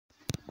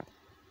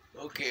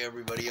Okay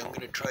everybody, I'm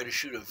going to try to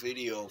shoot a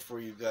video for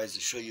you guys to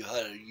show you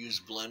how to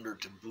use Blender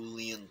to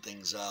Boolean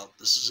things out.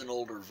 This is an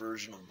older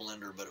version of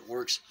Blender, but it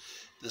works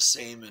the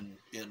same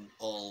in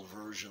all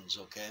versions,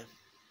 okay?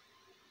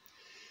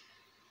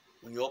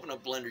 When you open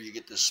up Blender, you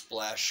get this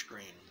splash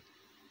screen.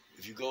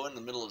 If you go in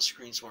the middle of the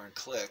screen somewhere and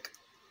click,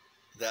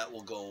 that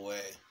will go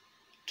away.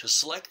 To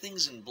select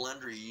things in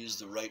Blender, you use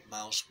the right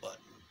mouse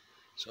button.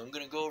 So I'm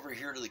going to go over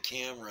here to the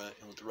camera,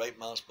 and with the right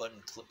mouse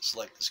button,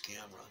 select this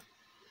camera.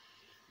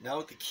 Now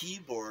with the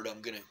keyboard,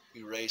 I'm going to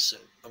erase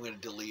it. I'm going to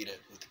delete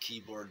it with the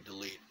keyboard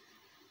delete.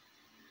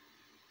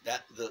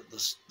 That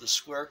the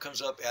square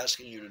comes up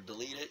asking you to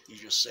delete it. You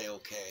just say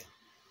OK.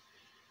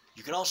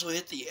 You can also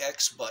hit the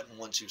X button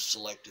once you've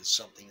selected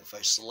something. If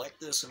I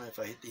select this and if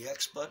I hit the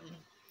X button,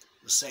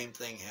 the same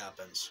thing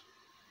happens.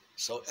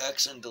 So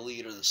X and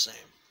delete are the same.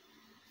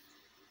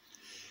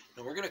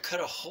 Now we're going to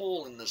cut a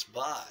hole in this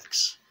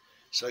box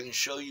so I can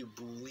show you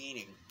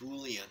Boolean.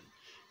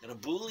 And a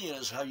Boolean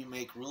is how you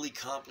make really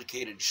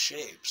complicated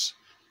shapes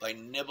by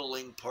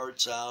nibbling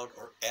parts out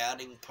or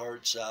adding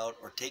parts out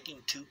or taking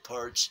two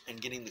parts and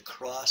getting the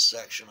cross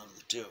section of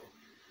the two.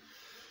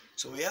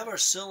 So we have our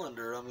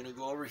cylinder. I'm going to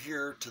go over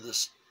here to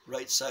this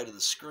right side of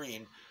the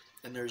screen,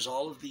 and there's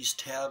all of these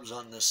tabs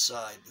on this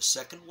side. The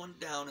second one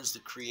down is the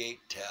Create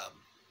tab.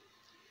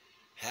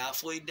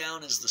 Halfway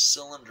down is the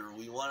cylinder.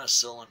 We want a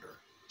cylinder.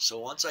 So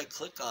once I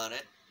click on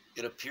it,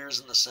 it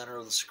appears in the center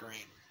of the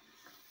screen.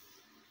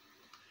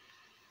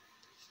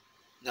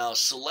 Now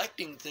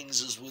selecting things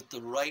is with the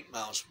right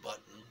mouse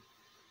button,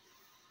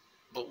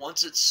 but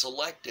once it's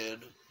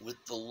selected, with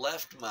the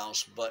left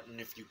mouse button,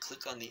 if you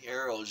click on the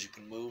arrows, you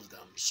can move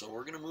them. So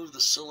we're going to move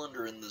the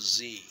cylinder in the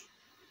Z.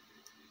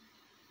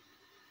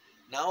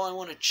 Now I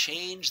want to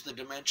change the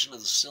dimension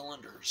of the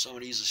cylinder, so I'm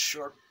going to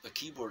use a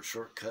keyboard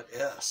shortcut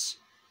S.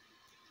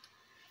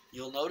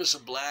 You'll notice a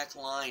black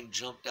line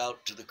jumped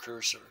out to the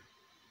cursor.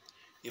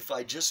 If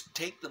I just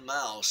take the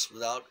mouse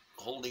without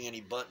holding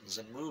any buttons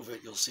and move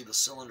it, you'll see the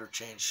cylinder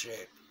change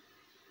shape.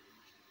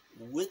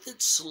 With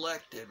it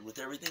selected, with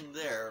everything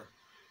there,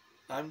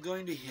 I'm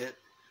going to hit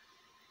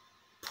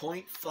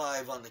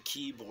 0.5 on the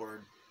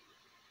keyboard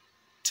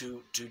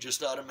to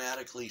just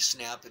automatically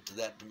snap it to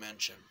that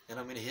dimension. And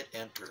I'm going to hit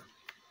enter.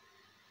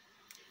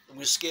 I'm going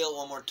to scale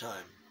one more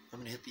time. I'm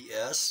going to hit the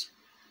S,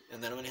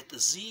 and then I'm going to hit the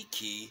Z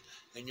key,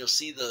 and you'll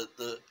see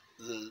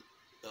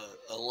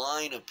a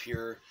line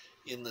appear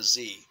in the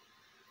Z.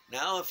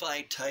 Now if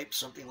I type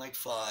something like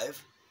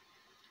 5,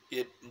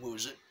 it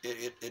moves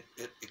it,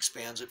 it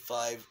expands it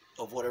 5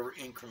 of whatever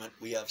increment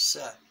we have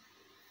set.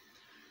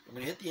 I'm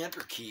going to hit the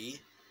enter key,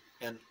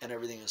 and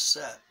everything is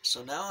set.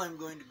 So now I'm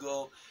going to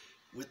go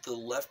with the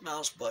left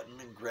mouse button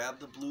and grab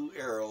the blue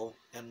arrow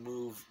and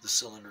move the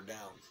cylinder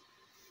down.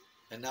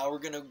 And now we're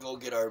going to go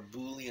get our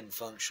Boolean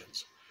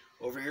functions.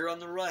 Over here on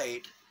the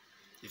right,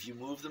 if you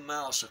move the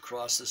mouse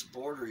across this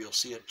border, you'll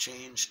see it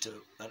change to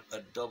a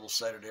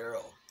double-sided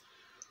arrow.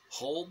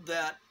 Hold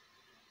that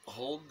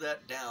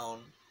down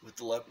with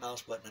the left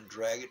mouse button and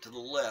drag it to the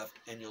left,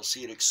 and you'll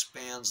see it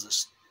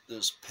expands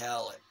this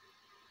palette.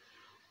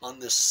 On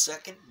this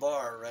second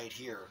bar right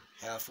here,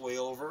 halfway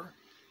over,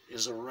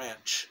 is a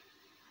wrench.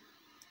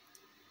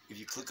 If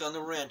you click on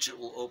the wrench, it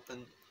will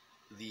open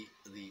the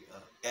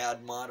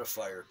Add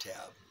Modifier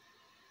tab.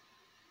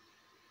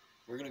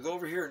 We're going to go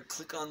over here and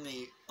click on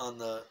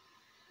the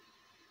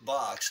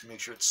box to make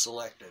sure it's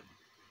selected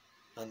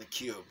on the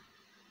cube,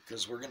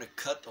 because we're going to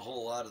cut the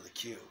hole out of the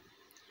cube.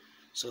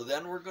 So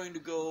then we're going to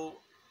go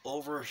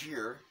over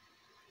here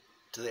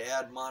to the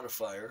Add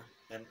Modifier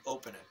and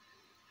open it.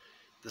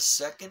 The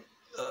second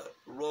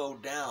row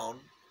down,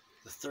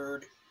 the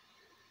third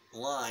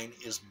line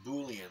is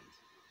Boolean.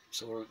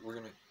 So we're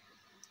going to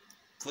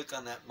click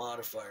on that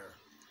modifier.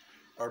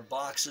 Our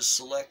box is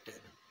selected.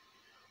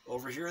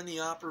 Over here in the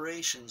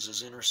operations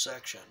is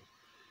intersection.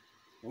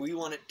 We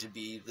want it to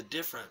be the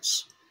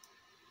difference.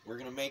 We're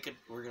going to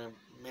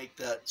make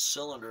that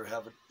cylinder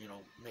have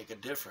make a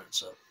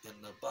difference in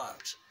the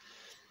box.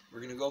 We're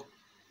going to go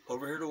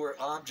over here to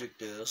where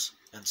object is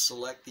and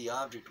select the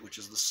object, which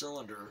is the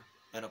cylinder,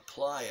 and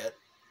apply it,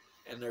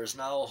 and there's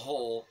now a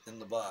hole in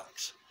the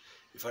box.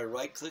 If I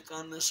right click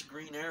on this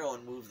green arrow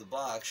and move the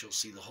box, you'll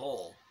see the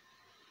hole.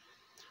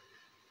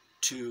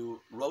 To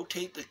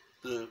rotate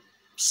the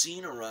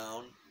scene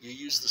around, you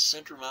use the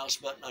center mouse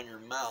button on your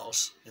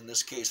mouse. In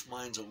this case,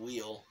 mine's a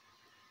wheel.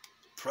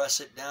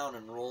 Press it down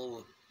and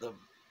roll the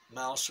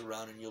mouse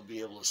around, and you'll be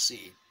able to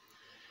see.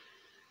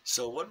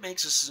 So what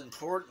makes this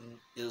important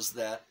is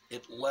that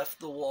it left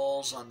the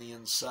walls on the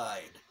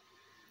inside.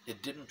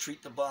 It didn't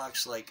treat the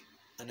box like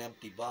an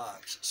empty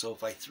box. So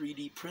if I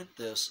 3D print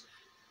this,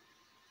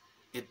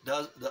 it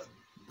does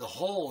the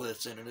hole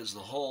that's in it is the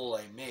hole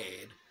I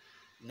made,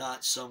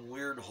 not some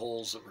weird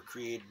holes that were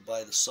created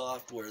by the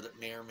software that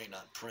may or may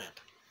not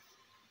print.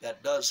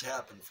 That does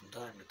happen from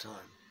time to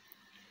time.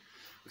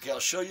 Okay,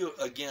 I'll show you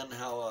again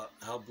how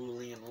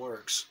Boolean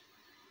works.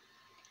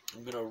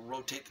 I'm going to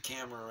rotate the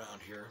camera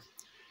around here.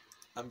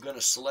 I'm going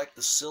to select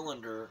the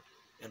cylinder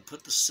and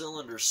put the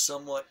cylinder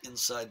somewhat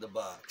inside the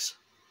box.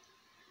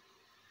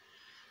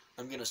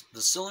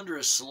 the cylinder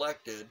is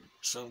selected,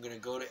 so I'm going to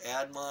go to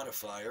add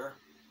modifier.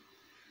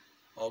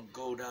 I'll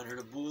go down here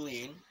to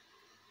Boolean,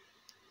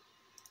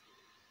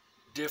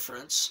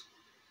 difference,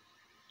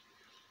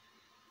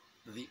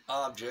 the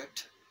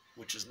object,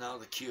 which is now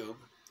the cube,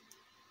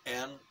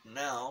 and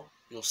now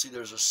you'll see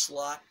there's a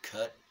slot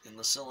cut in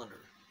the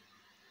cylinder.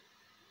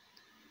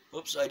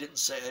 Oops, I didn't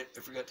say, I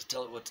forgot to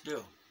tell it what to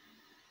do.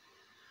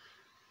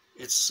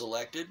 It's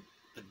selected,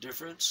 the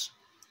difference,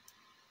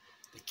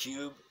 the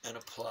cube, and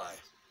apply.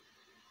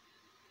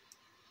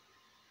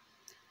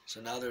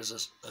 So now there's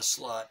a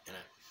slot in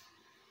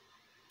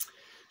it.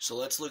 So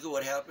let's look at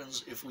what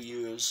happens if we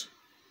use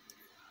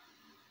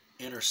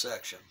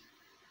intersection.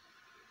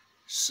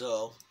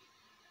 So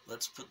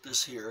let's put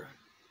this here.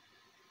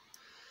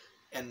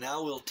 And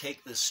now we'll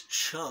take this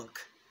chunk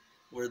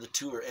where the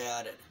two are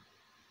added.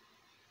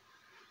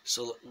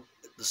 So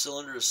the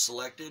cylinder is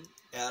selected,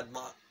 add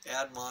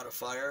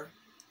modifier,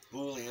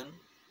 Boolean,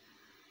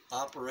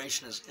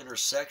 operation is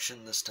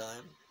intersection this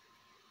time,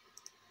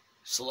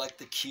 select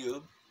the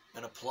cube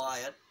and apply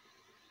it,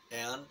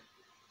 and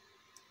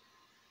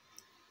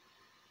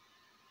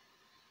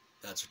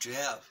that's what you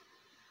have.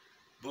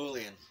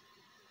 Boolean.